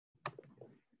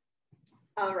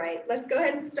All right, let's go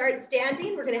ahead and start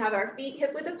standing. We're gonna have our feet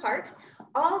hip width apart,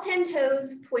 all 10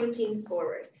 toes pointing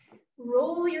forward.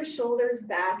 Roll your shoulders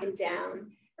back and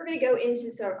down. We're gonna go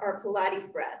into our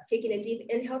Pilates breath, taking a deep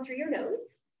inhale through your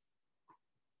nose.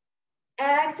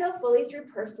 Exhale fully through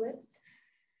pursed lips.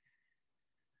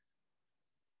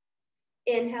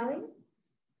 Inhaling.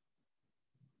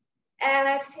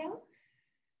 Exhale.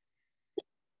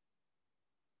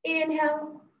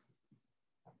 Inhale.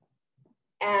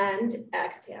 And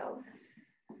exhale.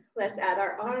 Let's add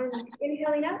our arms,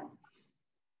 inhaling up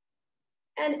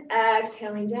and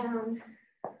exhaling down.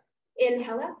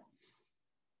 Inhale up,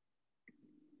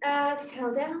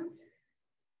 exhale down.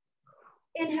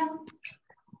 Inhale,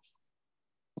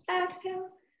 exhale.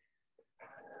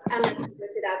 And let's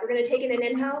switch it up. We're gonna take in an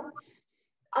inhale.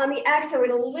 On the exhale, we're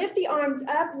gonna lift the arms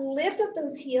up, lift up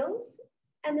those heels,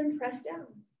 and then press down.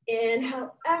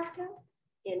 Inhale, exhale,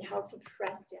 inhale to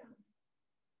press down.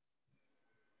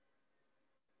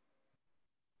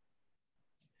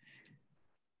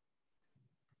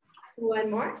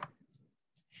 One more.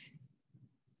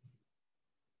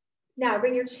 Now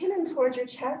bring your chin in towards your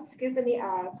chest, scoop in the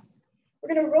abs.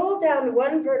 We're gonna roll down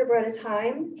one vertebra at a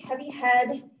time, heavy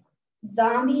head,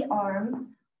 zombie arms,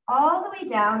 all the way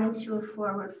down into a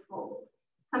forward fold.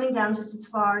 Coming down just as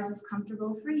far as is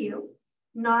comfortable for you.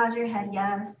 Nod your head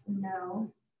yes,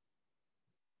 no.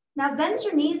 Now bend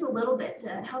your knees a little bit to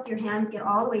help your hands get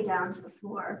all the way down to the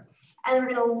floor. And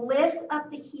we're gonna lift up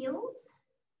the heels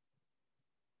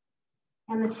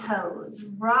and the toes,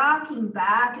 rocking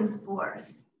back and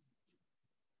forth.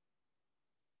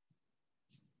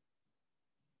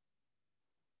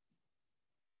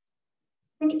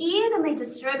 And evenly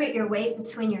distribute your weight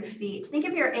between your feet. Think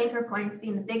of your anchor points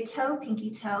being the big toe,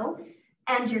 pinky toe,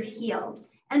 and your heel.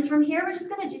 And from here, we're just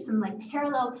gonna do some like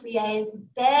parallel plies,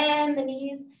 bend the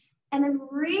knees, and then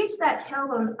reach that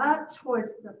tailbone up towards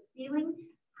the ceiling,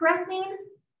 pressing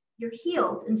your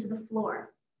heels into the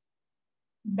floor.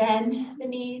 Bend the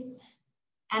knees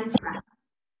and press.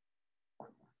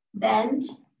 Bend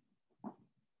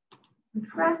and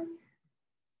press.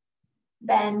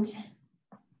 Bend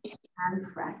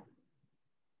and press.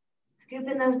 Scoop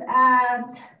in those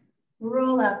abs.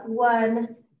 Roll up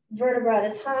one vertebra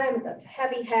at a time with a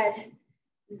heavy head,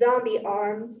 zombie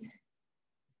arms.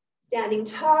 Standing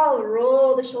tall,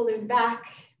 roll the shoulders back,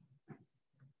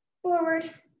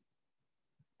 forward,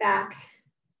 back,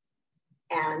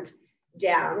 and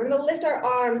down. We're gonna lift our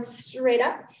arms straight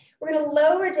up. We're gonna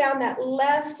lower down that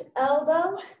left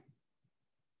elbow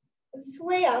and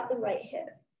sway out the right hip.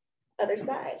 Other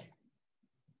side.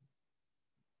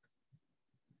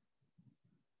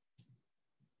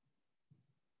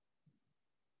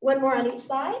 One more on each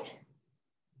side.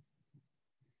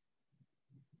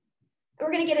 And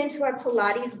we're gonna get into our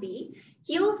Pilates B.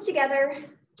 Heels together,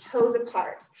 toes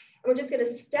apart. And we're just gonna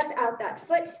step out that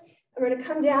foot. And we're gonna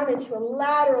come down into a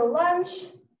lateral lunge.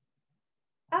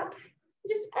 Up,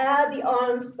 just add the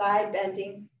arms side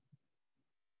bending.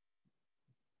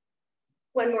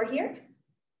 One more here.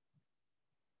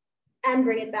 And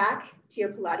bring it back to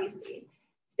your Pilates B.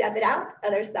 Step it out,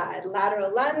 other side,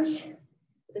 lateral lunge.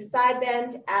 The side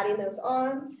bend, adding those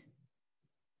arms.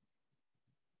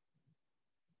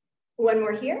 One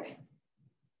more here.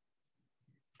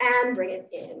 And bring it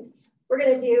in. We're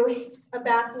gonna do a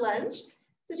back lunge.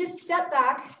 So just step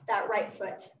back that right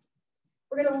foot.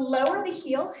 We're gonna lower the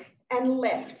heel and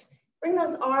lift. Bring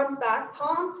those arms back,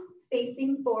 palms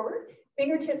facing forward,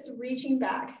 fingertips reaching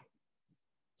back.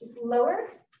 Just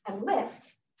lower and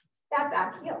lift that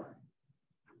back heel.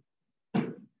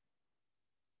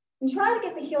 And try to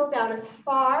get the heel down as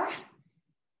far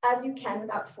as you can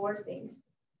without forcing.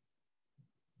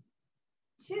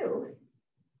 2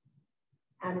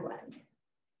 and 1.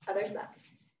 Other side.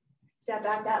 Step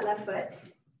back that left foot.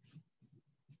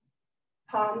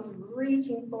 Palms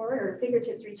reaching forward or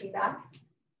fingertips reaching back.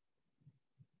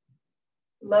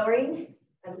 Lowering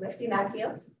and lifting that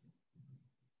heel.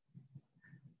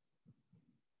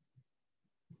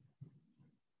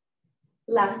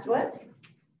 Last one.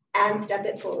 And step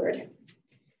it forward.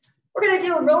 We're gonna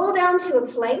do a roll down to a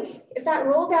plank. If that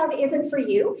roll down isn't for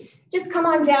you, just come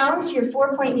on down to your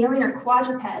 4-point kneeling or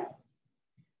quadruped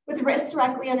with wrists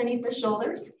directly underneath the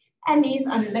shoulders and knees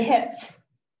under the hips.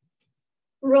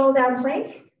 Roll down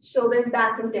plank, shoulders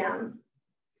back and down.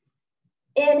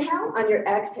 Inhale, on your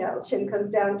exhale, chin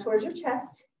comes down towards your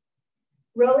chest,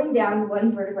 rolling down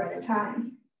one vertebra at a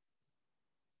time.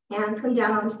 Hands come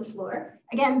down onto the floor.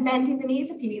 Again, bending the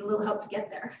knees if you need a little help to get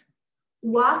there.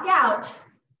 Walk out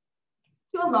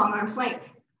to a long arm plank.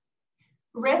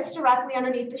 Wrists directly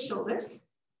underneath the shoulders.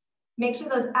 Make sure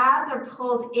those abs are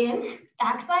pulled in.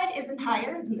 Backside isn't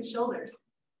higher than the shoulders.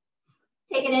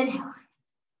 Take an inhale.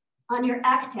 On your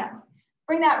exhale,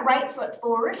 bring that right foot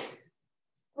forward.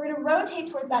 We're going to rotate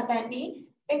towards that bent knee.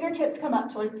 Fingertips come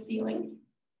up towards the ceiling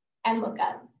and look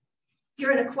up. If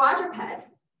you're in a quadruped,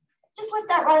 just lift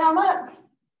that right arm up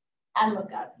and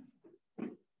look up.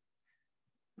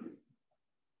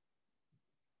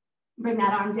 Bring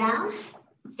that arm down,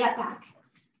 step back.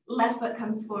 Left foot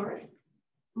comes forward.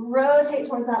 Rotate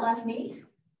towards that left knee.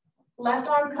 Left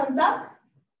arm comes up,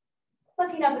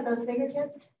 looking up at those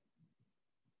fingertips.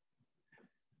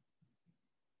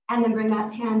 And then bring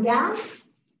that hand down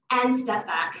and step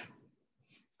back.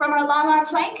 From our long arm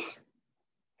plank,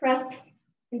 press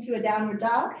into a downward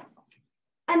dog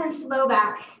and then flow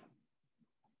back.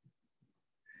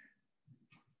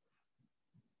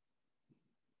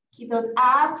 Keep those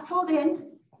abs pulled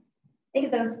in. Think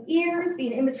of those ears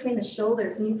being in between the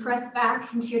shoulders when you press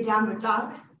back into your downward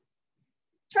dog.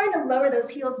 Trying to lower those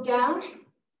heels down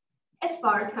as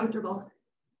far as comfortable.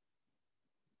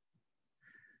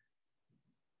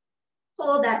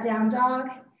 Hold that down dog.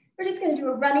 We're just going to do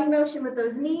a running motion with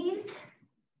those knees,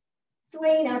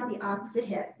 swaying out the opposite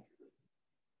hip.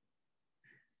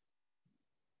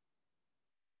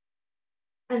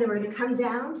 And then we're going to come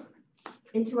down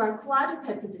into our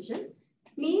quadruped position.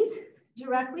 Knees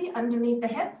directly underneath the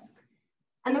hips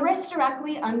and the wrists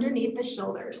directly underneath the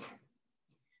shoulders.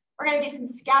 We're going to do some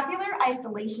scapular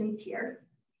isolations here.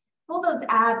 Pull those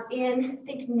abs in,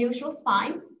 think neutral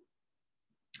spine.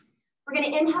 We're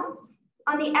going to inhale.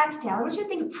 On the exhale, I want you to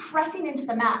think of pressing into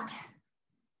the mat,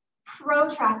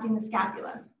 protracting the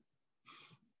scapula.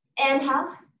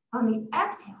 Inhale. On the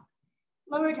exhale,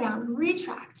 lower down,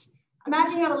 retract.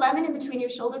 Imagine you have a lemon in between your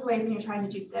shoulder blades and you're trying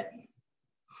to juice it.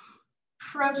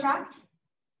 Protract,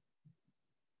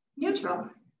 neutral,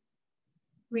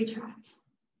 retract.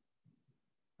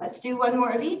 Let's do one more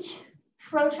of each.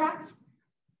 Protract,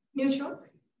 neutral,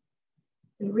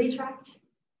 and retract.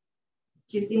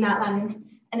 Juicing that lemon.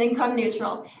 And then come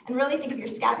neutral, and really think of your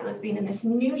scapulas being in this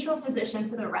neutral position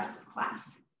for the rest of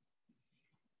class.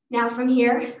 Now from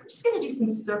here, we're just gonna do some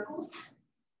circles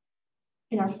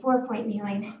in our 4-point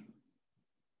kneeling.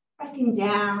 Pressing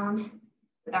down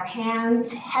with our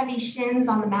hands, heavy shins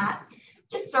on the mat,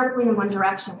 just circling in one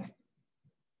direction.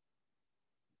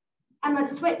 And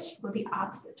let's switch, go the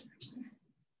opposite direction.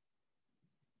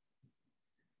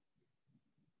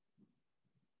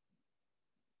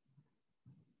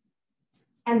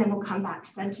 And then we'll come back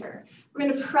center. We're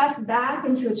going to press back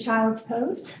into a child's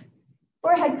pose.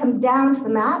 Forehead comes down to the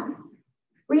mat,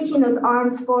 reaching those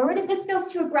arms forward. If this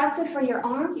feels too aggressive for your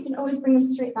arms, you can always bring them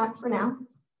straight back for now.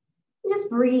 And just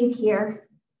breathe here.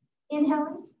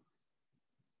 Inhaling.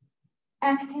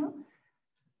 Exhale.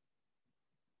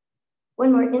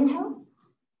 One more inhale.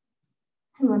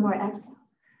 And one more exhale.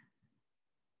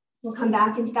 We'll come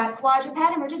back into that quadruped,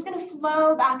 and we're just going to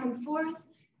flow back and forth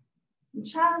in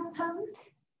child's pose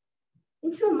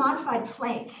into a modified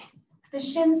plank. So the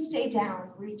shins stay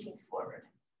down, reaching forward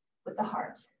with the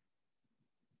heart.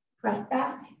 Press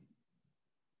back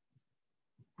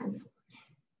and forward.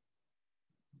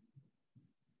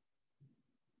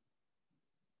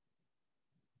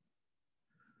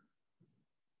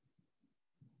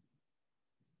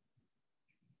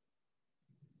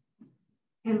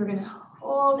 And we're going to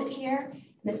hold it here.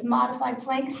 This modified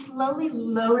plank, slowly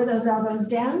lower those elbows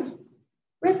down.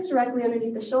 Wrists directly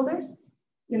underneath the shoulders.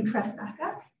 Then press back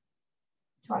up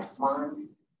to our swan.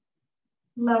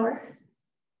 Lower.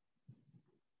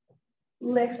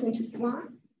 Lift into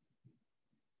swan.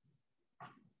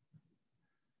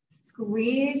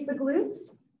 Squeeze the glutes.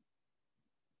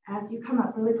 As you come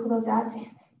up, really pull those abs in.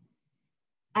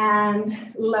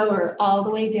 And lower all the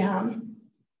way down.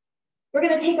 We're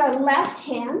going to take our left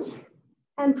hand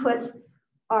and put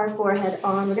our forehead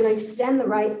on. We're going to extend the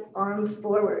right arm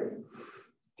forward.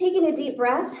 Taking a deep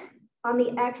breath on the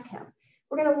exhale.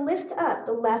 We're going to lift up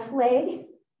the left leg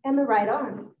and the right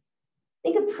arm.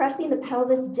 Think of pressing the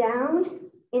pelvis down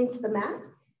into the mat,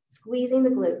 squeezing the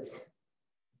glutes.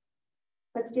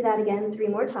 Let's do that again 3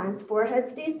 more times. Forehead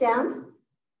stays down.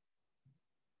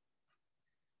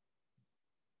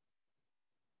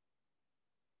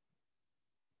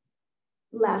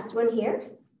 Last one here.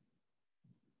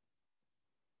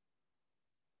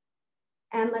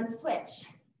 And let's switch.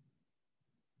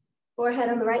 Forehead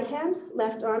on the right hand,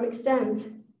 left arm extends.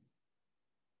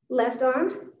 Left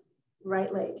arm,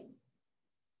 right leg.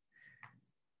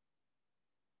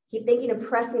 Keep thinking of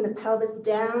pressing the pelvis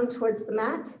down towards the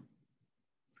mat,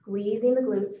 squeezing the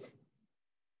glutes.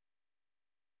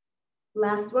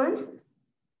 Last one.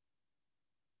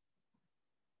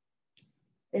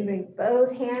 Then bring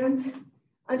both hands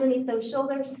underneath those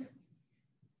shoulders.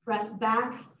 Press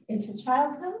back into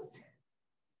child's pose.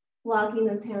 Walking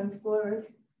those hands forward.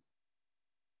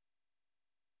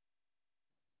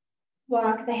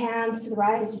 Walk the hands to the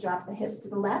right as you drop the hips to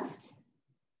the left.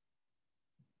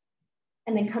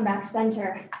 And then come back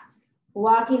center.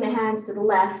 Walking the hands to the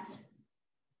left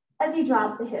as you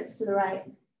drop the hips to the right.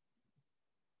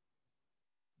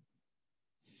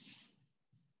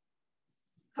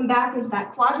 Come back into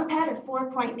that quadruped or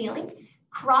 4-point kneeling.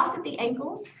 Cross at the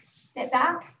ankles, sit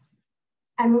back,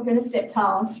 and we're gonna sit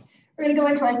tall. We're gonna go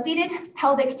into our seated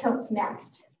pelvic tilts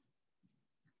next.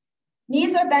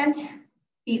 Knees are bent,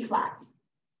 feet flat.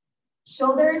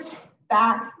 Shoulders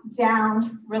back,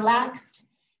 down, relaxed.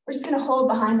 We're just gonna hold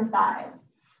behind the thighs.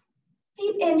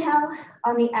 Deep inhale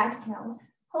on the exhale.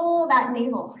 Pull that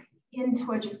navel in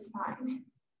towards your spine.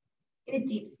 Get a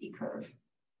deep C curve.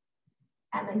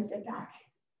 And then sit back.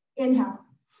 Inhale.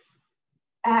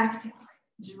 Exhale.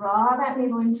 Draw that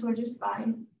navel in towards your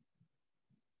spine.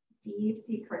 Deep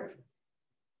C curve.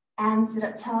 And sit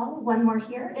up tall. One more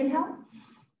here. Inhale.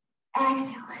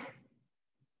 Exhale.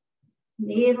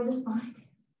 Navel to spine.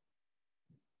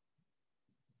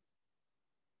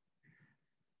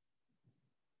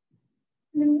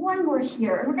 And then one more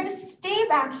here. And we're going to stay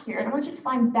back here. And I want you to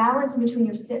find balance in between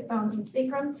your sit bones and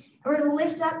sacrum. And we're going to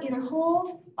lift up, either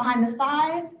hold behind the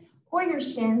thighs or your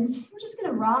shins. We're just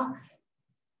going to rock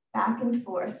back and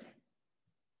forth.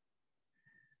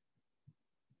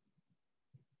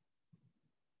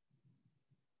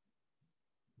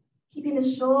 Keeping the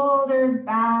shoulders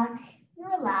back and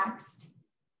relaxed.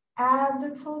 Abs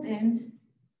are pulled in.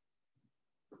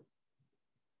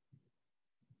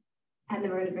 And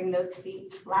then we're going to bring those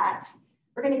feet flat.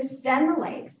 We're going to extend the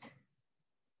legs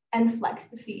and flex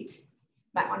the feet.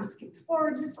 Might want to scoot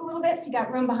forward just a little bit so you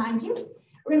got room behind you.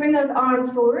 We're going to bring those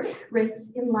arms forward, wrists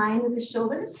in line with the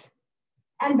shoulders,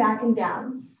 and back and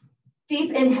down.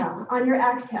 Deep inhale. On your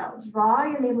exhale, draw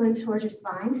your navel in towards your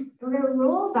spine. We're going to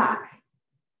roll back,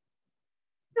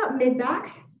 about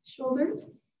mid-back, shoulders,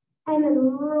 and then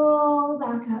roll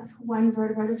back up one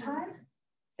vertebra at a time,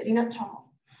 sitting up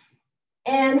tall.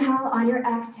 Inhale on your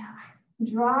exhale.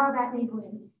 Draw that navel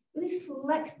in. Really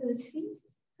flex those feet,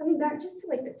 coming back just to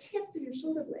like the tips of your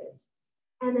shoulder blades.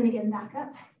 And then again, back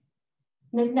up.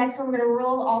 And this next one, we're going to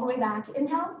roll all the way back.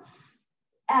 Inhale,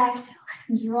 exhale.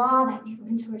 Draw that navel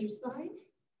in towards your spine.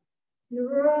 And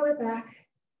roll it back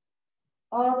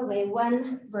all the way,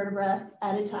 one vertebra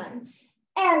at a time.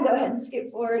 And go ahead and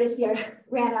scoot forward if you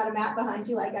ran out of mat behind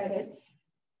you like I did.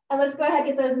 And let's go ahead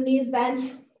and get those knees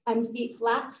bent and feet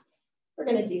flat. We're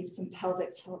going to do some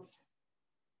pelvic tilts.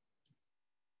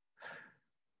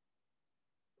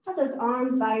 Have those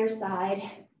arms by your side,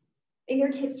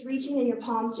 fingertips reaching and your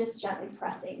palms just gently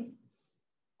pressing.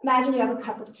 Imagine you have a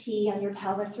cup of tea on your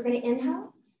pelvis. We're going to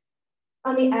inhale.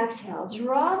 On the exhale,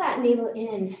 draw that navel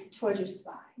in towards your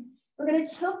spine. We're going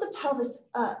to tilt the pelvis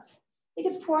up.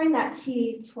 Think of pouring that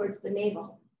tea towards the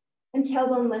navel, and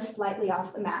tailbone lifts slightly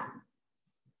off the mat.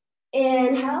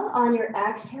 Inhale. On your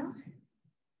exhale,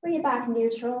 bring it back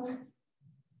neutral,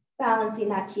 balancing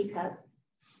that teacup.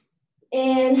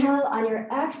 Inhale. On your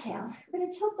exhale, we're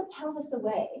going to tilt the pelvis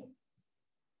away,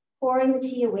 pouring the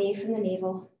tea away from the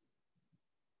navel,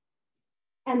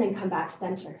 and then come back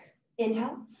center.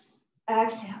 Inhale.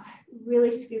 Exhale.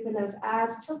 Really scooping those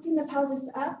abs, tilting the pelvis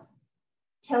up,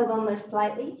 tailbone lifts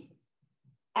slightly,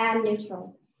 and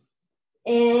neutral.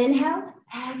 Inhale,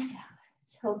 exhale,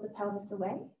 tilt the pelvis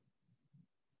away,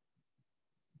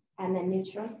 and then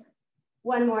neutral.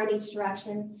 One more in each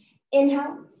direction.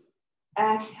 Inhale,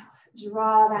 exhale,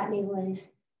 draw that navel in.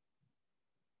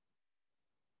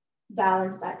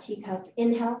 Balance that teacup.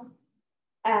 Inhale,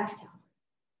 exhale,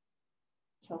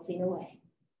 tilting away.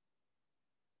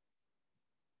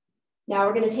 Now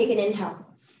we're going to take an inhale.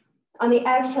 On the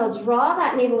exhale, draw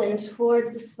that navel in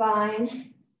towards the spine.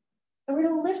 And we're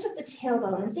going to lift up the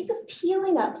tailbone and think of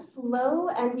peeling up slow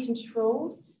and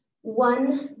controlled,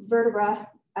 one vertebra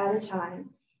at a time.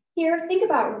 Here, think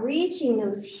about reaching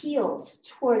those heels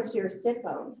towards your sit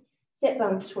bones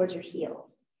towards your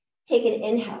heels. Take an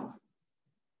inhale.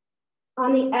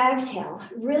 On the exhale,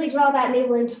 really draw that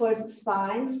navel in towards the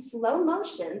spine. Slow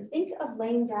motion. Think of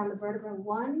laying down the vertebra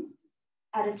one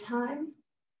at a time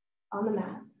on the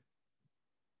mat.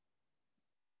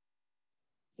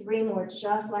 3 more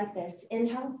just like this.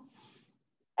 Inhale,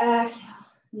 exhale.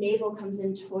 Navel comes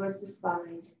in towards the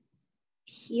spine.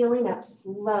 Peeling up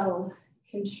slow,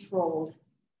 controlled.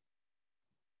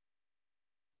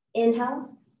 Inhale,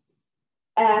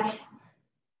 exhale.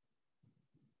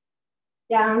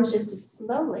 Down just as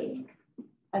slowly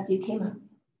as you came up.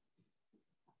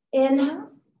 Inhale,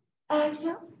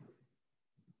 exhale.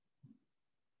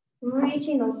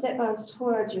 Reaching those sit bones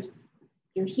towards your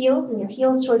your heels and your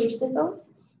heels towards your sit bones.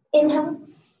 Inhale,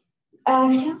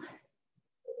 exhale,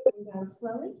 bring down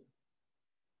slowly.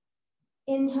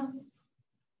 Inhale,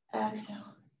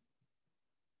 exhale.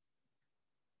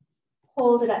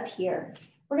 Hold it up here.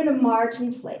 We're gonna march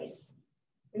in place.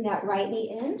 Bring that right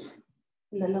knee in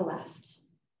and then the left.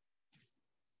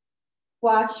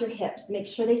 Watch your hips, make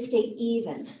sure they stay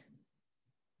even.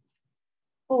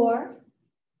 4,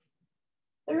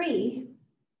 3,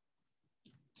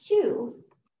 2,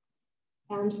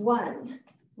 and 1.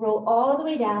 Roll all the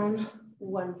way down,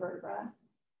 1 vertebra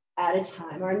at a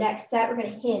time. Our next set, we're gonna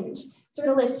hinge. So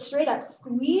we're gonna lift straight up,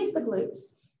 squeeze the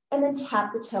glutes, and then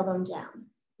tap the tailbone down.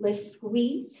 Lift,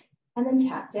 squeeze, and then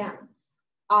tap down.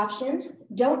 Option,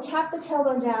 don't tap the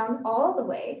tailbone down all the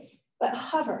way, but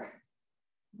hover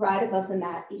right above the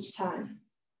mat each time.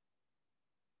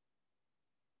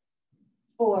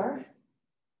 4,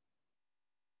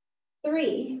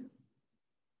 3,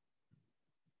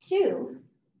 2,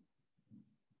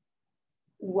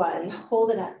 1.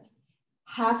 Hold it up.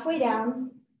 Halfway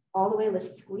down, all the way,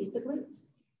 lift, squeeze the glutes.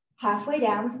 Halfway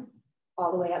down,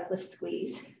 all the way up, lift,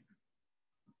 squeeze.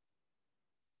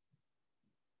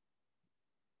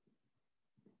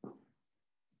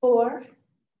 4,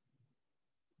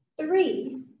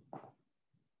 3,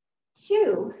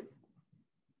 2,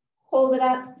 hold it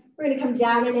up. We're gonna come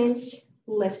down an inch,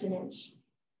 lift an inch.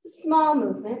 It's a small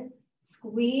movement.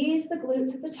 Squeeze the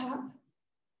glutes at the top.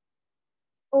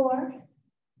 4,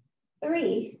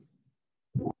 3,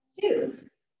 2,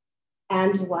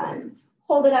 and 1.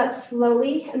 Hold it up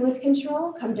slowly and with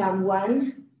control. Come down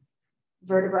 1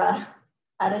 vertebra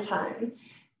at a time.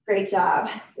 Great job.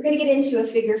 We're gonna get into a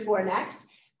figure 4 next.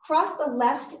 Cross the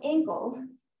left ankle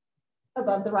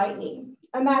above the right knee.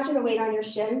 Imagine a weight on your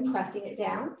shin, pressing it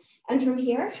down. And from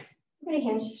here, we're gonna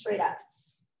hinge straight up.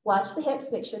 Watch the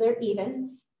hips, make sure they're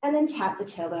even, and then tap the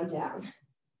tailbone down.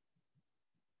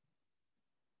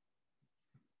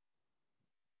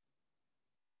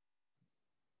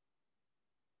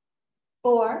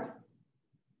 4,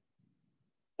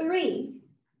 3,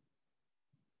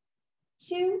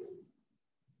 2,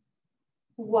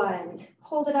 1.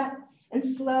 Hold it up and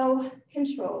slow,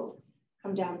 controlled.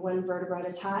 Come down 1 vertebra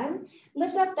at a time.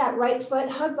 Lift up that right foot,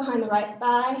 hug behind the right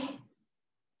thigh,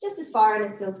 just as far and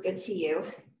as feels good to you.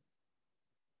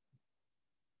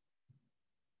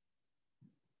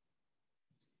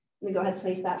 Let me go ahead and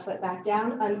place that foot back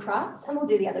down, uncross, and we'll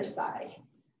do the other side.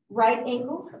 Right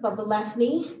ankle above the left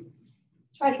knee.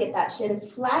 Try to get that shin as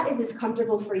flat as is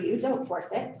comfortable for you. Don't force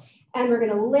it. And we're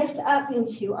gonna lift up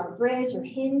into our bridge or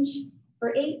hinge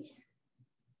for 8,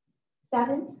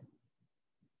 7,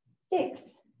 6,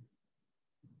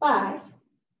 5,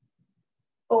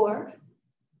 4,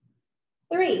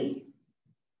 3,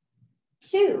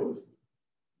 2.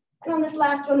 And on this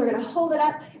last one, we're gonna hold it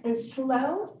up and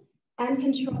slow and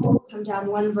control. Come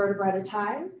down 1 vertebra at a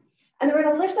time. And then we're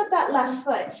gonna lift up that left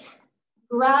foot,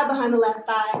 grab behind the left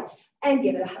thigh, and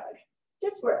give it a hug,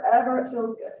 just wherever it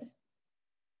feels good.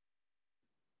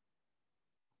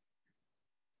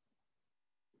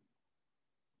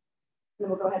 And then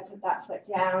we'll go ahead and put that foot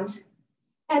down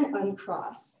and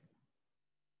uncross.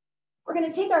 We're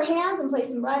gonna take our hands and place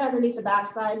them right underneath the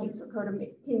backside. Use to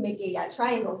make a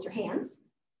triangle with your hands.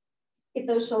 Get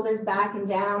those shoulders back and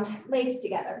down, legs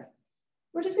together.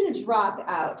 We're just gonna drop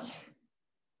out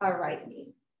our right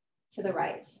knee to the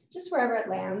right, just wherever it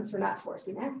lands. We're not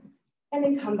forcing it. And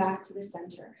then come back to the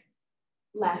center,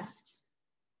 left.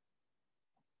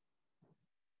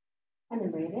 And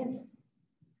then bring it in.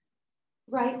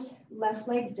 Right, left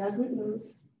leg doesn't move.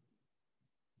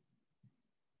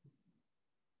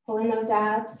 Pull in those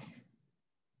abs.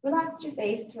 Relax your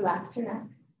face, relax your neck.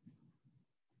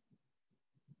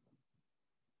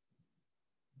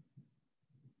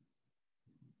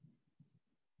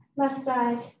 Left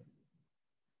side.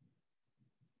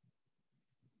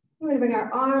 We're gonna bring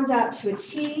our arms out to a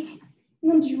T,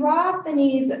 and then drop the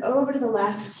knees over to the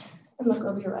left and look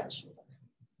over your right shoulder.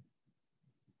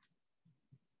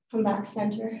 Come back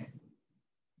center.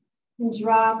 And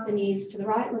drop the knees to the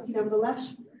right, looking over the left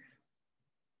shoulder.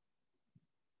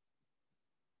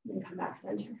 And then come back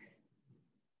center.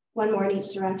 1 more in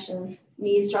each direction.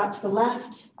 Knees drop to the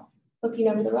left, looking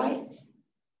over the right.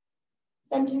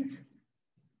 Center.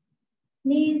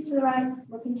 Knees to the right,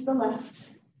 looking to the left.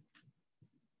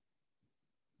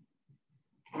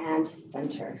 And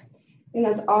center. Bring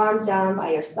those arms down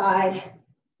by your side.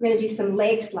 We're gonna do some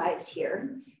leg slides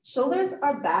here. Shoulders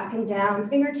are back and down,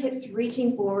 fingertips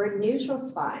reaching forward, neutral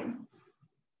spine.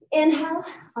 Inhale,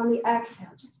 on the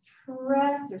exhale, just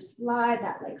press or slide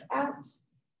that leg out,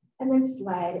 and then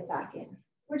slide it back in.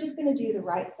 We're just gonna do the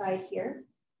right side here.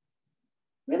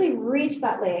 Really reach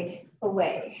that leg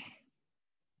away.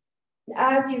 And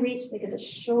as you reach, think of the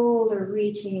shoulder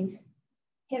reaching,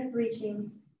 hip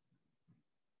reaching.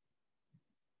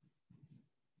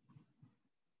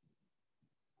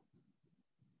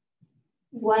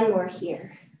 One more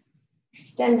here.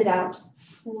 Extend it out,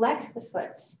 flex the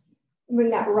foot.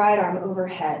 Bring that right arm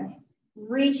overhead,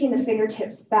 reaching the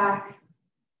fingertips back,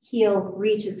 heel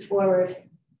reaches forward.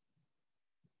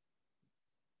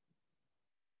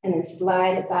 And then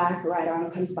slide it back, right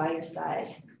arm comes by your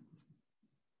side.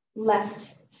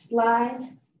 Left, slide,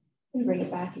 and bring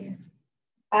it back in.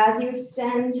 As you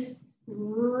extend,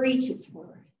 reach it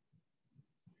forward.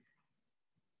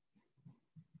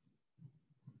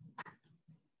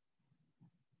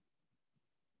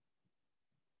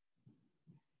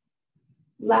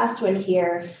 Last one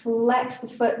here, flex the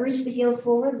foot, reach the heel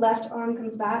forward, left arm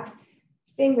comes back,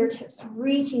 fingertips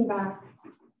reaching back,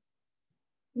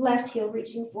 left heel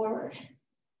reaching forward.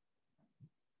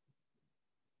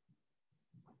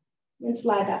 And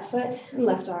slide that foot, and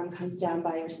left arm comes down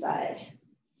by your side.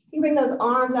 You can bring those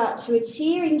arms out to a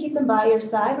T, or you can keep them by your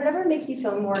side, whatever makes you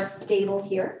feel more stable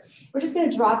here. We're just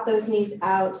gonna drop those knees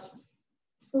out,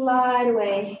 slide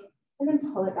away, and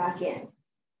then pull it back in.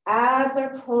 Abs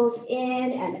are pulled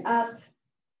in and up.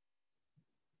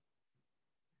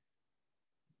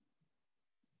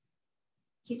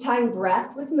 Keep tying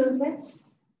breath with movement.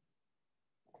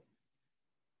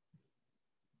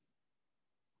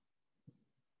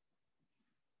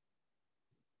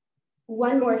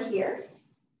 One more here.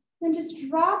 Then just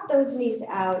drop those knees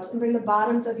out and bring the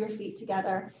bottoms of your feet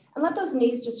together and let those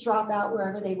knees just drop out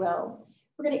wherever they will.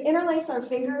 We're going to interlace our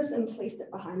fingers and place it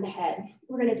behind the head.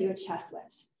 We're going to do a chest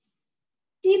lift.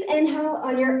 Deep inhale.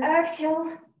 On your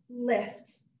exhale,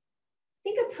 lift.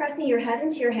 Think of pressing your head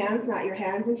into your hands, not your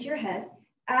hands into your head.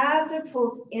 Abs are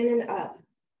pulled in and up.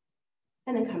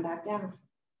 And then come back down.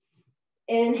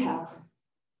 Inhale.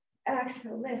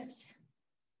 Exhale, lift.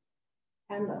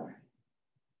 And lower.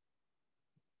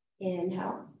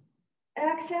 Inhale.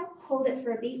 Exhale, hold it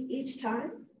for a beat each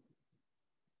time.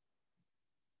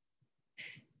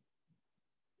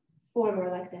 4 more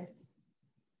like this.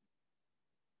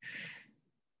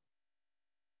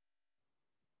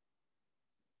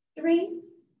 3,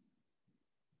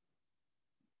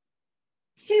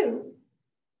 2,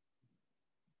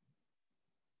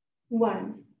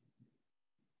 1.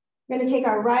 We're going to take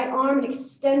our right arm and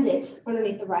extend it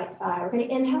underneath the right thigh. We're going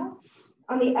to inhale.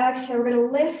 On the exhale, we're going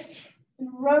to lift and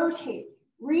rotate,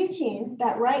 reaching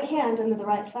that right hand under the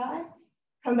right thigh.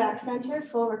 Come back center,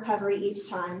 full recovery each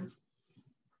time.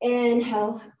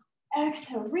 Inhale,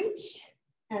 exhale, reach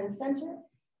and center.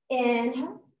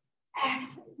 Inhale,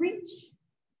 exhale, reach.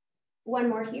 One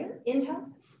more here. Inhale,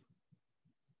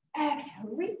 exhale,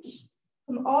 reach.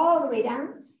 Come all the way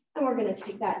down. And we're going to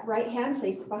take that right hand,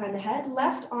 place it behind the head.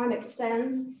 Left arm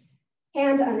extends,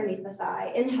 hand underneath the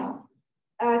thigh. Inhale,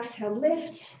 exhale,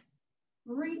 lift,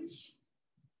 reach,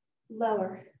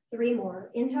 lower. 3 more.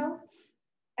 Inhale,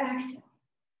 exhale,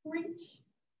 reach,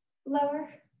 lower.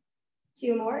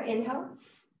 2 more. Inhale,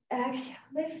 exhale,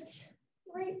 lift,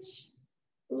 reach.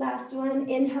 Last one.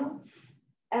 Inhale,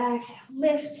 exhale,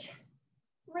 lift,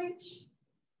 reach,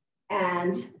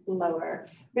 and lower.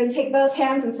 We're going to take both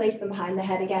hands and place them behind the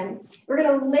head again. We're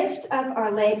going to lift up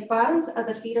our legs. Bottoms of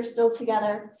the feet are still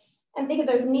together. And think of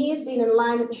those knees being in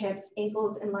line with the hips,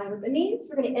 ankles in line with the knees.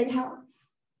 We're going to inhale.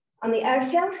 On the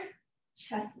exhale,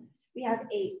 chest lift. We have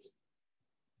 8,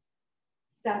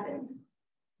 7,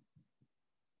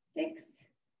 6,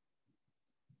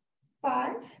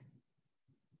 5,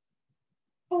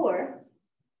 4,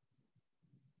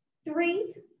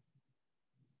 3,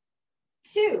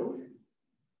 2,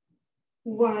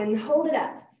 1. Hold it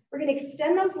up. We're going to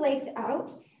extend those legs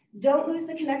out. Don't lose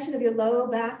the connection of your low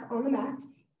back on the mat.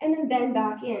 And then bend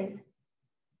back in.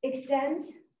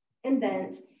 Extend and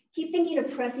bend. Keep thinking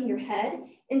of pressing your head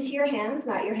into your hands,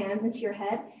 not your hands into your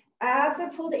head. Abs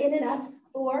are pulled in and up.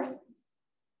 4,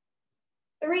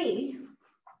 3,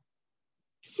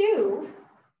 2,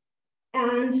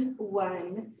 and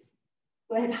 1.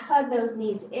 Go ahead and hug those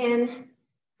knees in.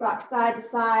 Rock side to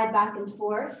side, back and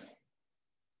forth.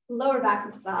 Lower back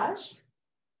massage.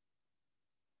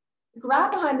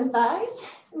 Grab behind the thighs.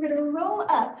 We're going to roll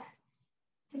up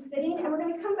to sitting, and we're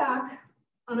going to come back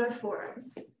on our forearms.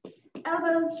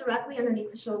 Elbows directly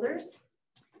underneath the shoulders.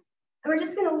 And we're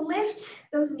just going to lift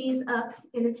those knees up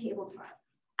in a tabletop.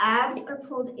 Abs are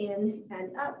pulled in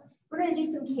and up. We're going to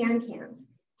do some can-cans.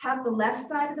 Tap the left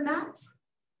side of the mat,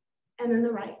 and then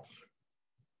the right.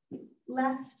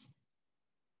 Left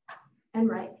and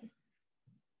right.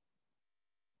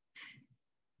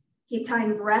 Keep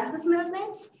tying breath with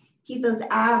movement. Keep those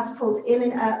abs pulled in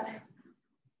and up.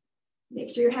 Make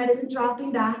sure your head isn't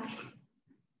dropping back.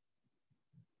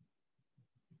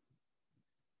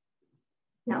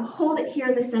 Now hold it here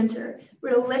in the center.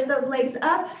 We're gonna lift those legs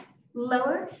up,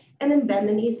 lower, and then bend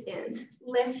the knees in.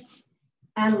 Lift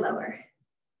and lower.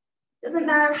 Doesn't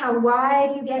matter how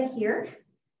wide you get here.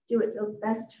 Do what feels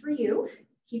best for you.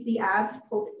 Keep the abs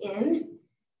pulled in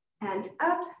and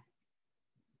up.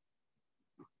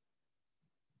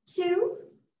 2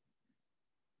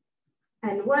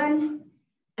 and 1.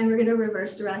 And we're gonna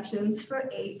reverse directions for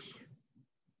 8,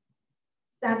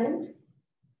 7,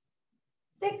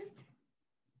 6,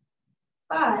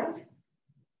 5,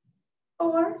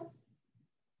 4,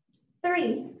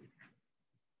 3,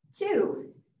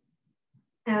 2,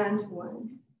 and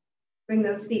 1. Bring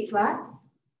those feet flat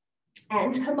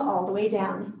and come all the way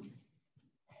down.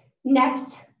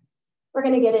 Next, we're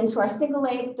gonna get into our single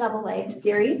leg, double leg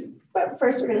series, but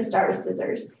first we're gonna start with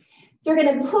scissors. So we're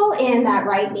gonna pull in that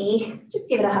right knee, just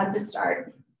give it a hug to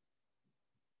start.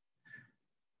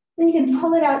 Then you can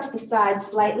pull it out to the side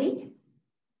slightly,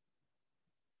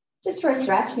 just for a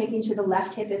stretch, making sure the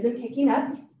left hip isn't picking up.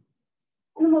 And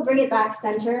then we'll bring it back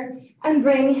center and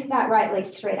bring that right leg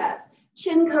straight up.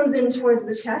 Chin comes in towards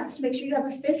the chest. Make sure you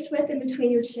have a fist width in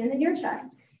between your chin and your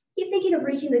chest. Keep thinking of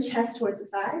reaching the chest towards the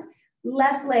thighs.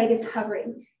 Left leg is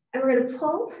hovering. And we're gonna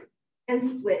pull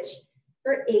and switch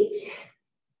for 8,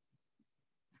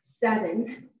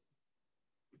 7,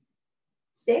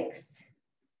 6,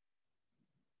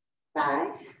 5,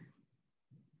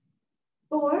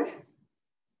 4,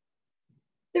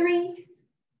 3,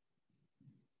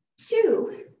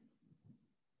 2,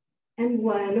 and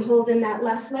 1. Hold in that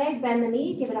left leg, bend the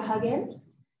knee, give it a hug in. And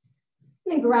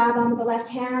then grab onto the left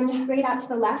hand, bring it out to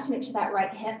the left, make sure that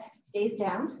right hip stays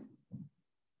down.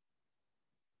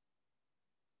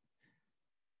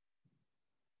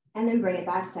 And then bring it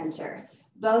back center.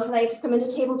 Both legs come into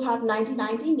tabletop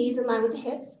 90-90, knees in line with the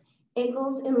hips,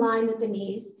 ankles in line with the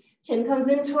knees. Chin comes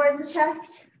in towards the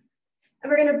chest.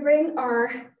 And we're gonna bring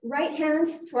our right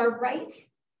hand to our right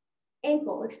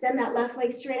ankle. Extend that left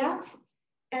leg straight out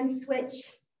and switch.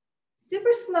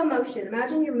 Super slow motion.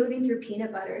 Imagine you're moving through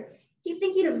peanut butter. Keep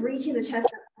thinking of reaching the chest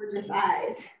up towards your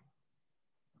thighs.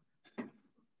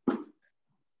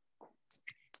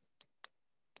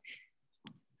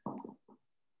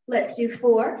 Let's do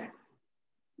 4,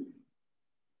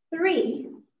 3,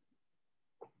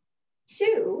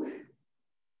 2,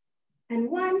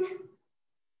 and 1.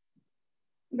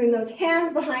 Bring those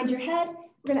hands behind your head.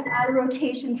 We're gonna add a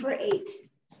rotation for 8,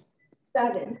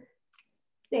 7,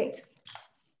 6,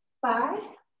 5,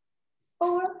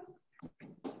 4,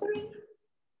 3,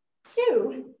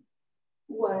 2,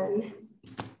 1.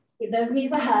 Give those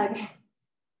knees a hug.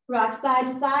 Rock side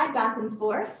to side, back and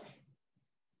forth.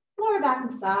 Lower back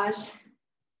massage.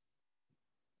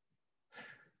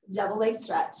 Double leg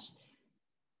stretch.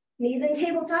 Knees in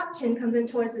tabletop, chin comes in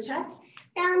towards the chest,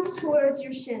 hands towards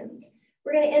your shins.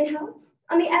 We're gonna inhale.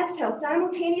 On the exhale,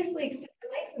 simultaneously extend the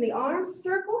legs and the arms,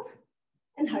 circle,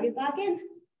 and hug it back in.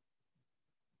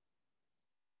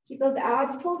 Keep those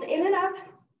abs pulled in and up.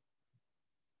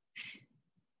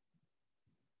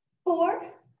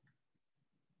 4,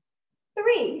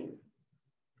 3,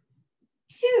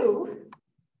 2,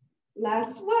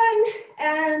 last 1,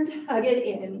 and hug it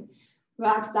in.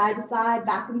 Rock side to side,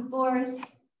 back and forth.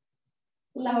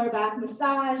 Lower back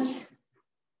massage.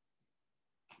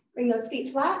 Bring those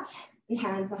feet flat and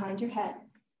hands behind your head.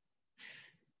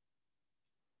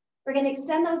 We're gonna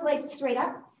extend those legs straight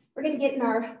up. We're gonna get in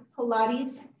our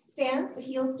Pilates stance, the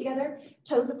heels together,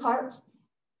 toes apart.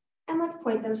 And let's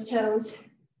point those toes.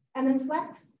 And then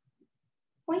flex,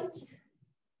 point,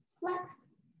 flex,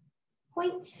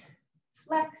 point,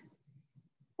 flex,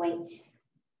 point,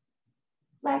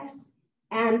 flex,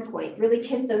 and point. Really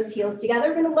kiss those heels together.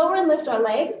 We're gonna lower and lift our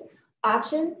legs.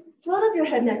 Option, float up your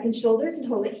head, neck, and shoulders and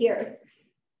hold it here.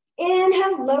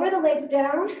 Inhale, lower the legs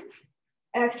down.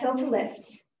 Exhale to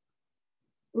lift.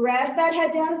 Rest that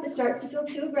head down if it starts to feel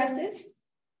too aggressive.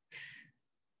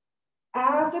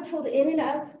 Abs are pulled in and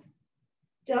up.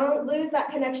 Don't lose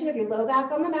that connection of your low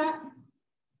back on the mat.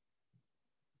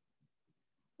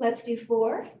 Let's do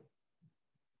 4,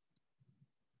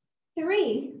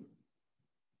 3,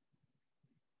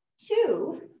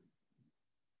 2,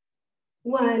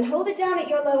 1. Hold it down at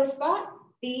your lowest spot.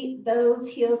 Beat those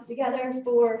heels together.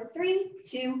 4, 3,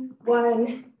 2,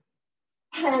 1.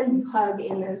 And hug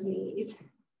in those knees.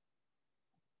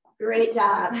 Great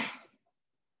job.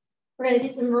 We're gonna do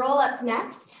some roll-ups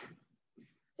next. So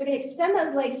we're gonna extend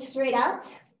those legs straight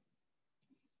out.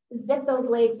 Zip those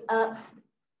legs up.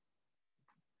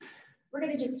 We're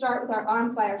gonna just start with our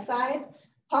arms by our sides.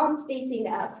 palms facing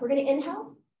up. We're gonna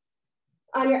inhale.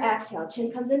 On your exhale,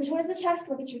 chin comes in towards the chest,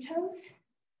 look at your toes,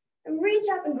 and reach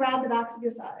up and grab the backs of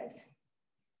your thighs.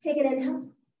 Take an inhale.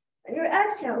 On your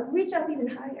exhale, reach up even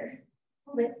higher.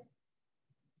 Hold it.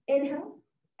 Inhale.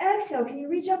 Exhale, can you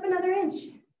reach up another inch?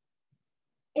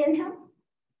 Inhale.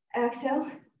 Exhale.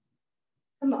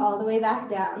 Come all the way back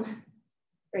down.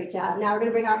 Great job. Now we're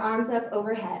gonna bring our arms up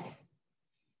overhead.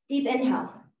 Deep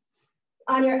inhale.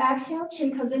 On your exhale,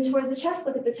 chin comes in towards the chest.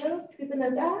 Look at the toes, scoop in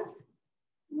those abs.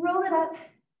 Roll it up.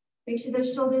 Make sure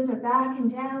those shoulders are back and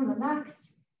down,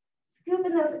 relaxed. Scoop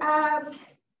in those abs.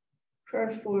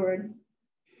 Curve forward.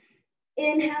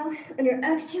 Inhale, on your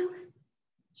exhale,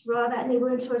 draw that navel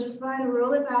in towards your spine and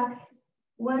roll it back.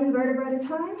 One vertebra at a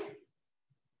time.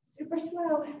 Super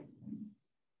slow.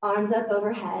 Arms up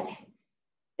overhead.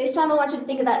 This time I want you to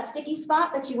think of that sticky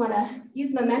spot that you want to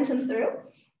use momentum through.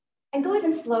 And go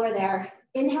even slower there.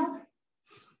 Inhale.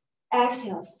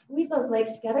 Exhale. Squeeze those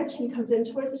legs together. Chin comes in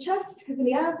towards the chest. Scoop in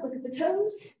the abs. Look at the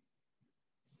toes.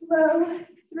 Slow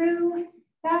through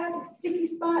that sticky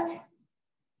spot.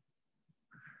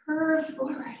 Curve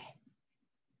forward.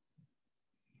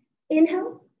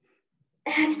 Inhale.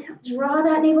 Exhale. Draw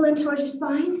that navel in towards your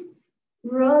spine.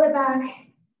 Roll it back.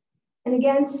 And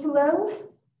again, slow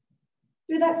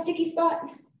through that sticky spot.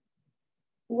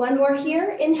 One more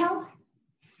here. Inhale.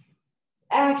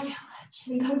 Exhale.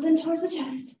 Chin comes in towards the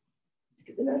chest.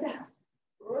 Scoop in those abs.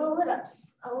 Roll it up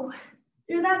slow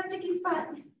through that sticky spot.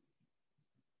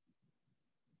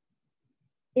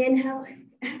 Inhale.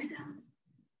 Exhale.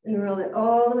 And roll it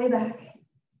all the way back.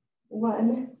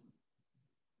 One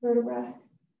vertebra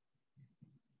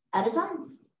at a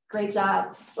time. Great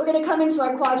job. We're going to come into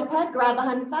our quadruped, grab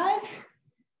behind the thighs,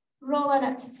 roll on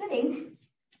up to sitting.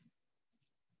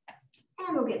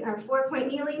 And we'll get in our 4-point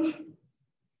kneeling.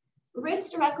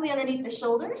 Wrists directly underneath the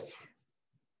shoulders.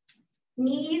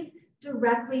 Knees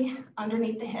directly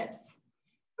underneath the hips.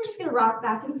 We're just going to rock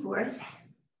back and forth,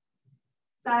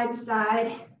 side to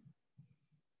side.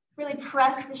 Really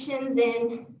press the shins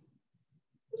in.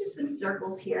 Just some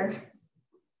circles here.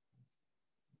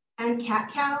 And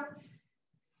cat-cow.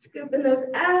 Scoop in those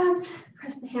abs.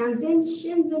 Press the hands in,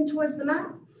 shins in towards the mat.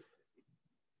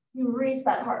 You reach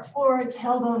that heart forward,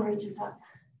 tailbone reaches up.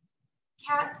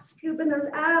 Cat, scoop in those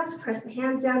abs. Press the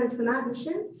hands down into the mat and the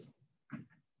shins.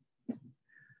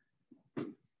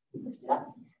 Lift it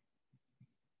up.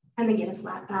 And then get a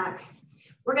flat back.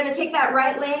 We're going to take that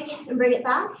right leg and bring it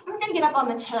back. And we're going to get up on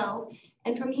the toe.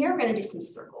 And from here, we're going to do some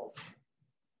circles.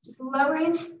 Just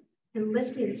lowering and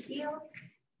lifting the heel.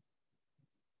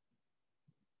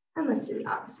 And let's do the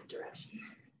opposite direction.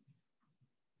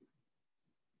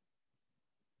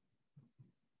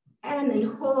 And then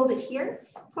hold it here.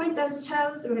 Point those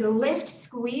toes. And we're going to lift,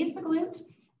 squeeze the glute,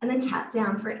 and then tap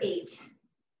down for 8,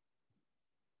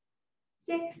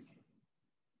 6,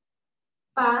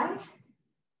 5,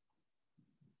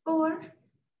 4,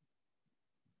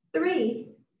 3,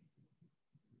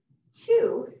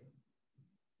 2,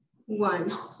 1.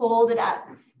 Hold it up.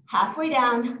 Halfway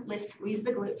down, lift, squeeze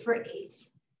the glute for 8,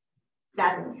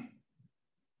 7,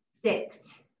 6,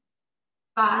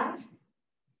 5,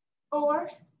 4,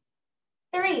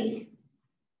 3,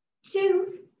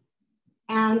 2,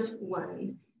 and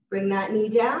 1. Bring that knee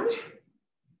down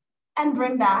and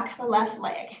bring back the left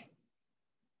leg.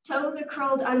 Toes are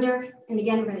curled under, and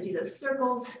again, we're going to do those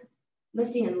circles,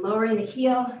 lifting and lowering the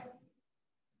heel.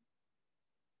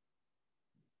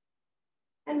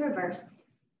 And reverse.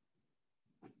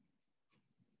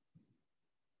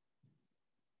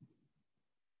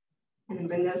 And then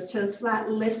bring those toes flat,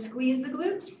 lift, squeeze the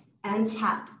glute, and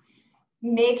tap.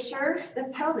 Make sure the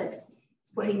pelvis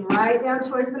is pointing right down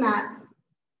towards the mat.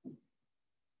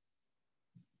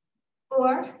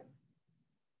 4,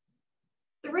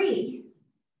 3,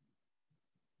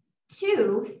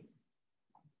 2,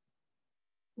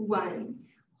 1.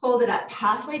 Hold it up.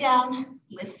 Halfway down,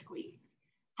 lift, squeeze.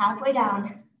 Halfway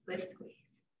down, lift, squeeze.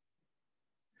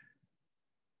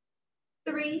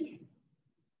 3,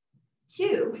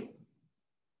 2,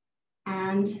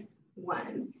 and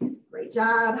 1. Great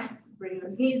job. Bring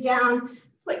those knees down.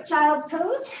 Quick child's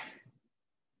pose.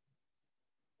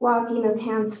 Walking those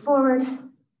hands forward.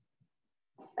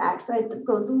 Backside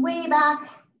goes way back.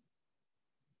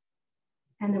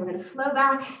 And then we're going to flow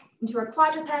back into our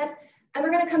quadruped. And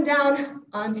we're going to come down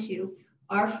onto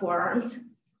our forearms.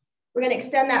 We're going to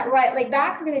extend that right leg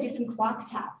back. We're going to do some clock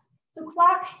taps. So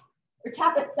clock or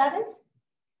tap at 7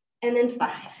 and then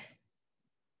 5.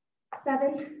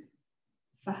 7,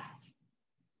 5.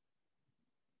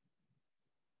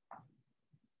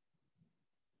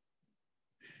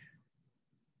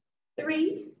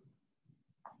 3,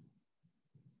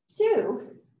 2,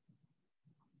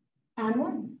 and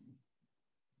 1.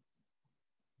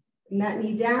 Bring that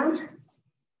knee down,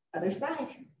 other side.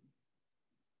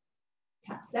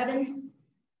 Tap 7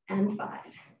 and 5.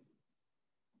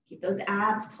 Keep those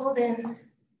abs pulled in.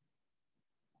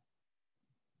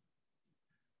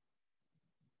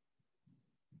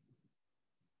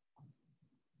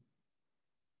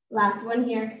 Last one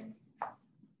here.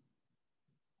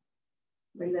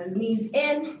 Bring those knees in,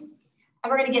 and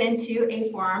we're gonna get into a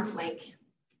forearm plank.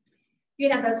 You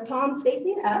can have those palms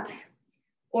facing up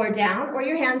or down, or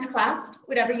your hands clasped,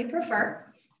 whatever you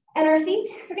prefer. And our feet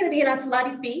are gonna be in our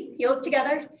Pilates B, heels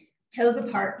together, toes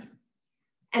apart.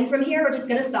 And from here, we're just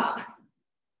gonna saw.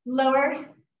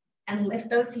 Lower and lift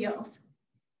those heels.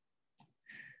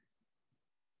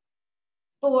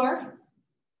 4,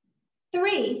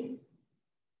 3,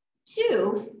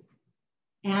 2,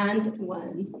 and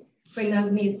 1. Bring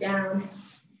those knees down.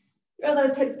 Roll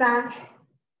those hips back.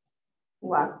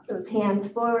 Walk those hands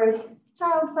forward.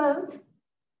 Child's pose.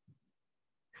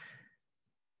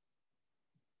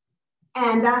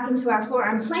 And back into our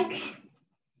forearm plank.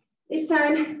 This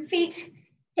time, feet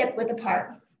hip width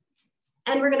apart.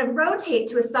 And we're gonna rotate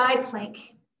to a side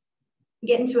plank.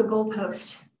 Get into a goal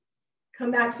post.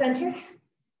 Come back center,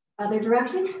 other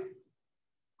direction,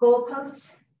 goal post.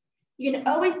 You can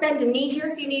always bend a knee here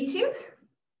if you need to.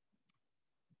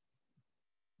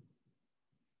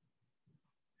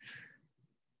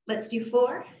 Let's do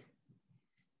 4,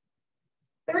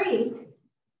 3,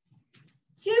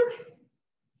 2,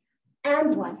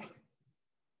 and 1.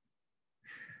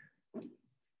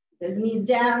 Those knees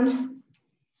down.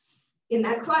 In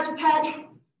that quadruped,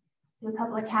 do a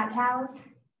couple of cat-cows.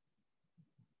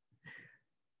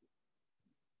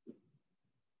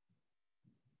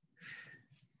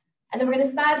 And then we're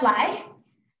gonna side lie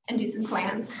and do some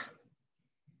clams. So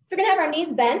we're gonna have our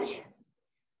knees bent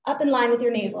up in line with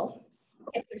your navel.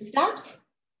 Hips are stacked,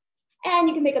 and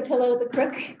you can make a pillow with the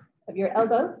crook of your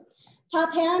elbow.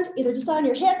 Top hand, either just on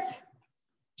your hip,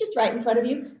 just right in front of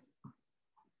you.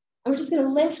 And we're just gonna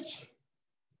lift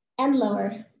and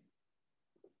lower.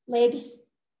 Leg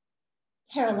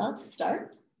parallel to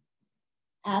start.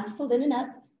 Abs pulled in and up.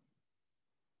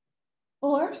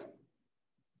 4,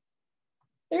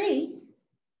 3,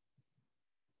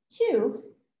 2,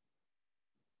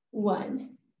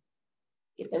 1.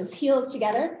 Get those heels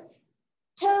together.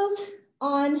 Toes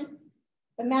on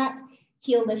the mat,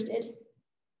 heel lifted.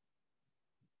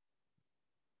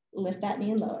 Lift that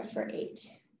knee and lower for 8.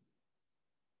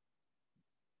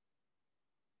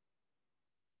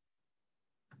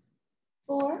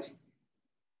 4,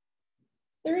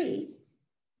 3,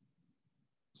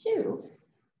 2,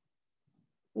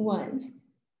 1.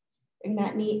 Bring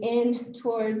that knee in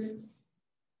towards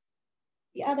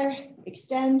the other,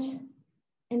 extend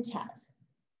and tap.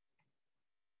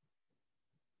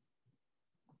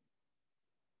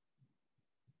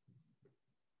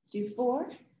 Let's do 4,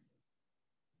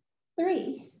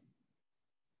 3,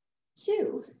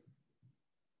 2,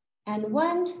 and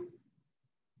 1.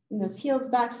 Bring those heels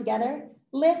back together,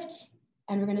 lift,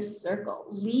 and we're gonna circle.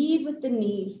 Lead with the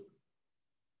knee.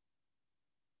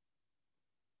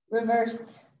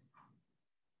 Reverse.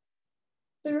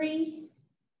 3,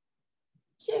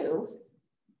 2,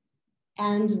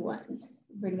 and 1.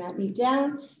 Bring that knee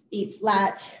down, feet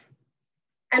flat.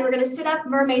 And we're gonna sit up,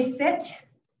 mermaid sit.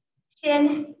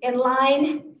 Chin in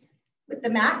line with the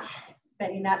mat,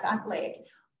 bending that back leg.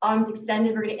 Arms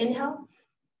extended, we're gonna inhale.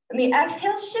 On the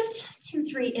exhale, shift 2,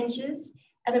 3 inches,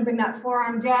 and then bring that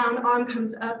forearm down, arm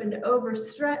comes up and over,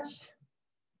 stretch.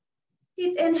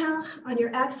 Deep inhale, on your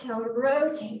exhale,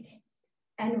 rotate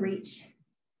and reach.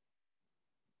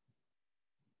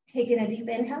 Take in a deep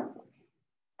inhale.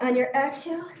 On your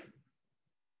exhale,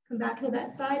 come back into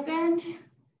that side bend,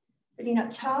 sitting up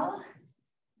tall.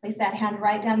 Place that hand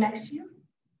right down next to you.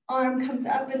 Arm comes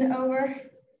up and over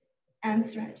and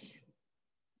stretch.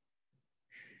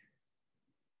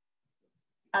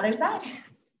 Other side.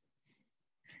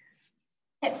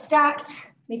 Hips stacked,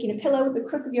 making a pillow with the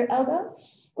crook of your elbow.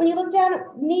 When you look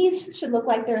down, knees should look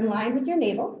like they're in line with your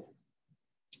navel.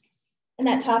 And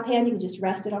that top hand, you can just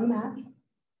rest it on the mat. And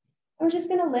we're just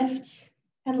gonna lift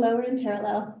and lower in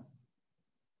parallel.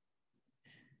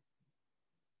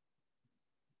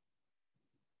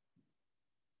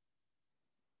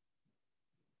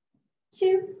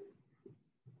 2,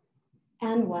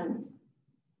 and 1.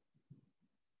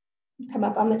 Come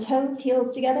up on the toes,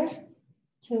 heels together,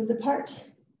 toes apart,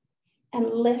 and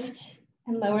lift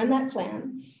and lower in that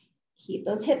clam. Keep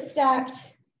those hips stacked.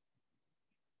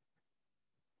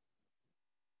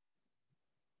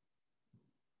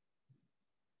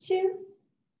 2,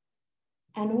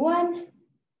 and 1.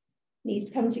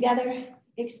 Knees come together,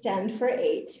 extend for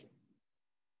 8.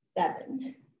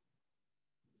 7,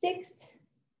 6,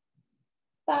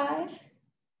 5,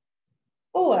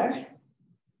 4,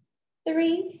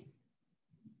 3,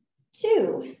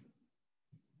 2,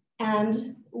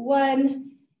 and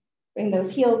 1. Bring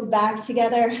those heels back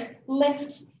together,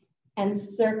 lift and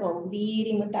circle,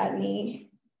 leading with that knee.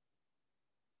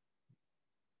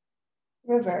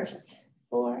 Reverse,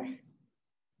 4,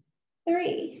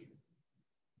 3,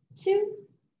 2,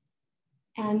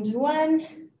 and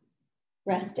 1.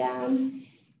 Rest down.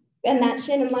 Bend that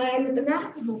chin in line with the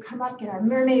mat, and we'll come up, get our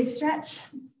mermaid stretch,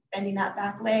 bending that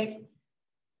back leg,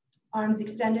 arms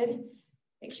extended.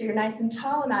 Make sure you're nice and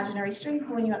tall, imaginary string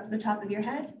pulling you up to the top of your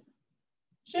head.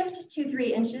 Shift 2-3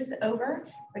 inches over,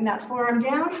 bring that forearm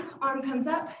down, arm comes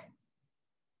up,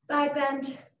 side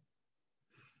bend.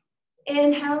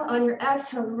 Inhale, on your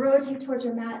exhale, rotate towards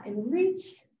your mat and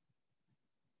reach.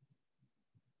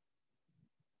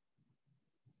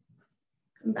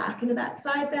 Come back into that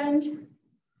side bend.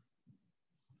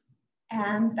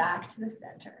 And back to the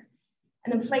center.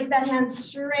 And then place that hand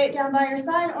straight down by your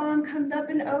side, arm comes up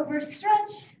and over,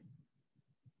 stretch.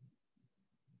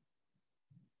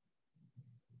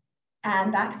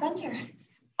 And back center.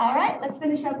 All right, let's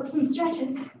finish up with some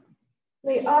stretches.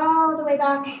 Lay all the way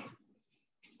back.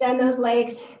 Extend those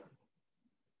legs.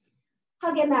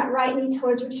 Hug in that right knee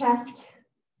towards your chest.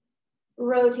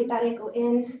 Rotate that ankle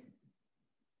in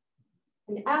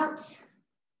and out.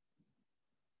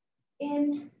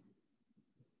 In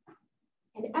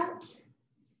and out.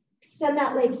 Extend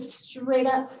that leg straight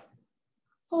up.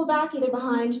 Pull back either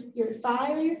behind your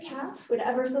thigh or your calf,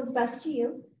 whatever feels best to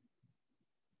you.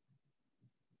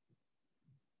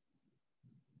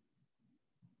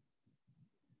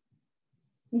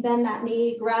 Bend that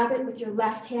knee, grab it with your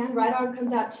left hand. Right arm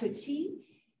comes out to a T.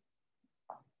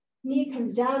 Knee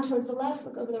comes down towards the left,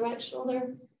 look over the right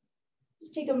shoulder.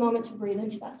 Just take a moment to breathe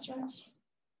into that stretch.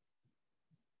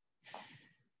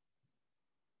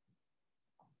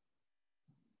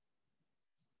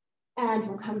 And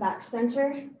we'll come back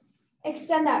center.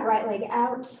 Extend that right leg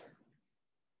out.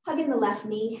 Hug in the left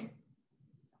knee.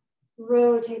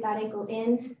 Rotate that ankle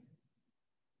in,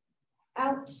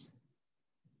 out.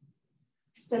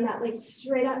 Extend that leg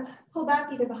straight up. Pull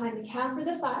back either behind the calf or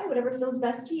the thigh, whatever feels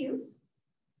best to you.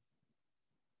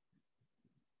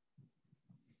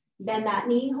 Bend that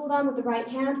knee, hold on with the right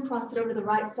hand, cross it over to the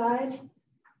right side.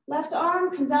 Left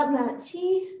arm comes out in that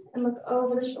T and look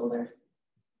over the shoulder.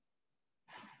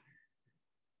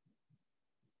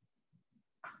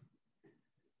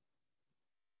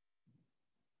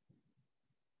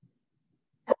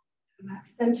 Back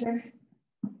center.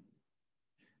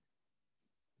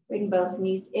 Bring both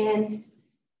knees in.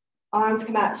 Arms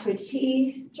come out to a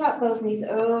T. Drop both knees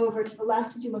over to the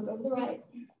left as you look over the right.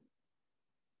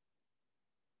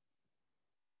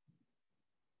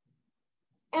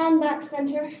 And back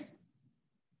center.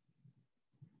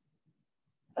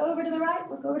 Over to the right,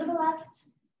 look over to the left.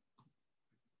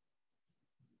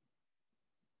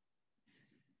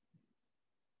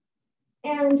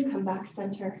 And come back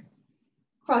center.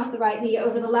 Cross the right knee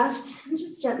over the left and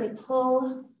just gently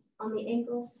pull on the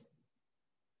ankles.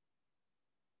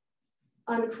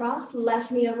 Uncross,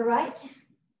 left knee over right,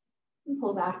 and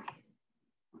pull back.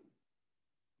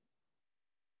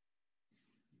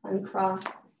 Uncross,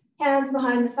 hands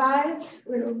behind the thighs.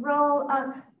 We're gonna roll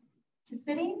up to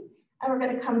sitting, and we're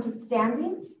gonna come to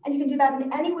standing. And you can do that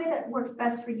in any way that works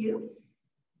best for you.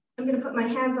 I'm gonna put my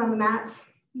hands on the mat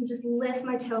and just lift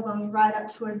my tailbone right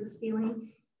up towards the ceiling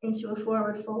into a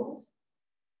forward fold.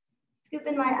 Scoop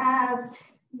in my abs,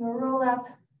 and I'll roll up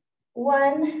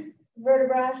one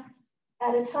vertebra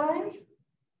at a time,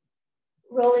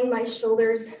 rolling my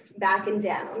shoulders back and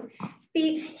down.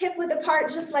 Feet hip width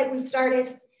apart, just like we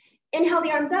started. Inhale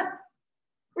the arms up,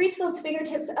 reach those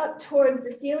fingertips up towards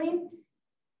the ceiling.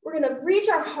 We're gonna reach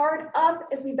our heart up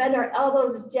as we bend our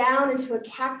elbows down into a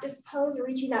cactus pose,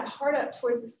 reaching that heart up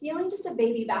towards the ceiling, just a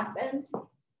baby back bend.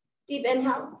 Deep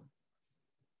inhale.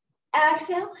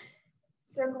 Exhale,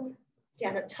 circle,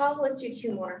 stand up tall. Let's do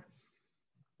 2 more.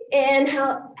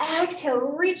 Inhale, exhale,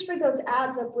 reach for those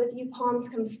abs up with you. Palms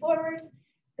come forward,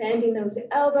 bending those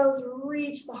elbows,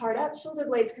 reach the heart up. Shoulder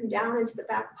blades come down into the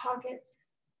back pockets.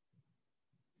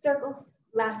 Circle,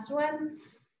 last one.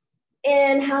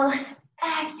 Inhale,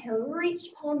 exhale,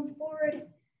 reach palms forward,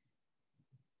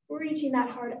 reaching that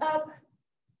heart up.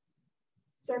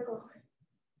 Circle.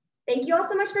 Thank you all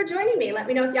so much for joining me. Let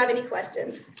me know if you have any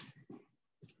questions.